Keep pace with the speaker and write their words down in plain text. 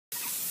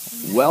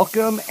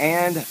Welcome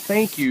and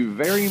thank you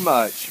very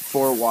much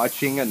for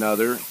watching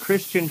another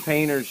Christian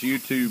Painters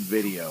YouTube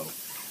video.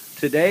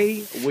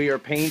 Today we are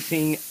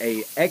painting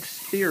an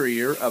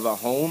exterior of a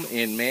home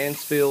in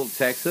Mansfield,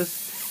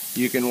 Texas.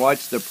 You can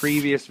watch the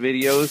previous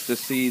videos to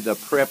see the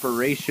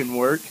preparation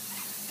work,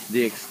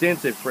 the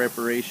extensive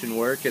preparation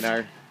work, and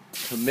our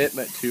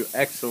commitment to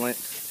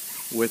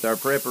excellence with our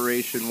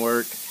preparation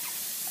work,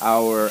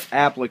 our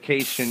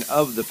application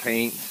of the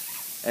paint,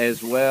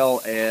 as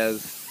well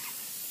as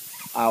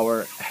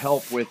our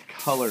help with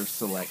color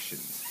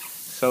selections.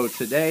 So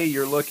today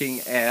you're looking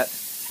at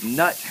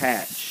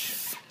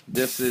Nuthatch.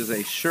 This is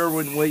a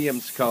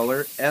Sherwin-Williams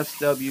color,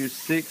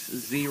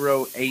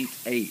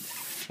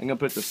 SW6088. I'm going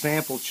to put the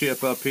sample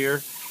chip up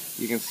here.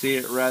 You can see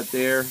it right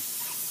there,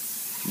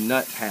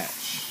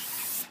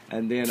 Nuthatch.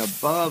 And then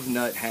above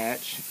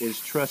Nuthatch is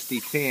Trusty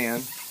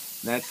Tan.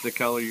 That's the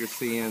color you're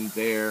seeing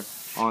there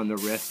on the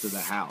rest of the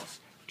house.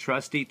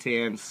 Trusty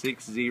Tan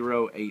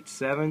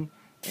 6087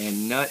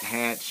 and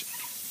Nuthatch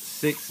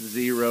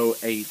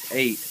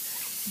 6088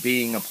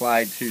 being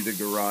applied to the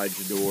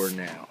garage door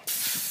now.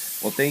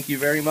 Well, thank you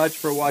very much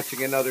for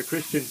watching another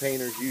Christian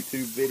Painters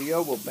YouTube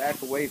video. We'll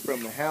back away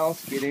from the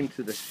house, get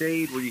into the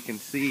shade where you can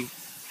see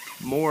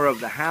more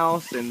of the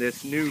house and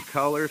this new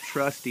color,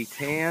 Trusty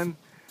Tan,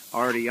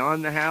 already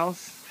on the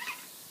house.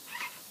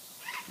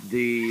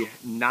 The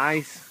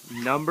nice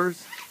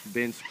numbers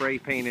been spray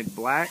painted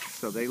black,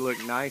 so they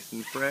look nice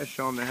and fresh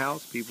on the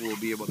house. People will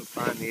be able to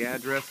find the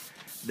address.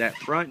 That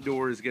front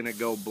door is going to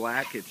go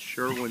black. It's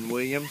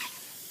Sherwin-Williams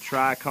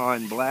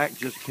Tricon Black.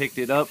 Just picked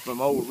it up from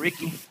old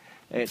Ricky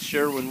at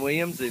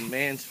Sherwin-Williams in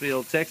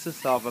Mansfield,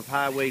 Texas, off of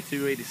Highway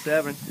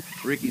 287.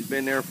 Ricky's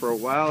been there for a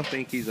while. I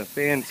think he's a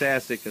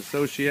fantastic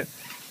associate.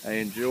 I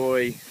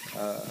enjoy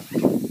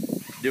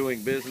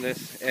doing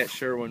business at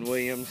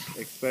Sherwin-Williams,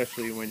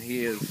 especially when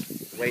he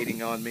is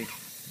waiting on me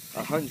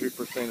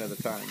 100% of the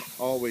time.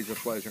 Always a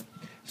pleasure.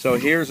 So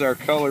here's our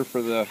color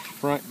for the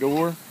front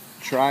door,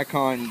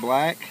 Tricon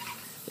Black.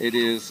 It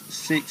is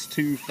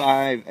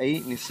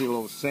 6258, and you see a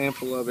little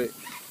sample of it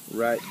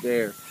right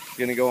there. It's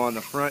going to go on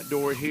the front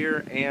door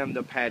here and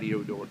the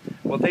patio door.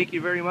 Well, thank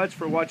you very much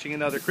for watching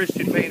another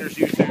Christian Painters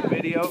YouTube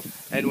video.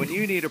 And when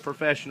you need a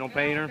professional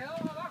painter,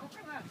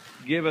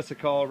 give us a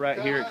call right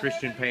here at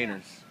Christian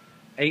Painters.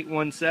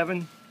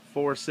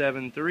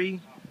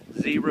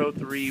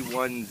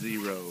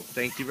 817-473-0310.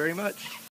 Thank you very much.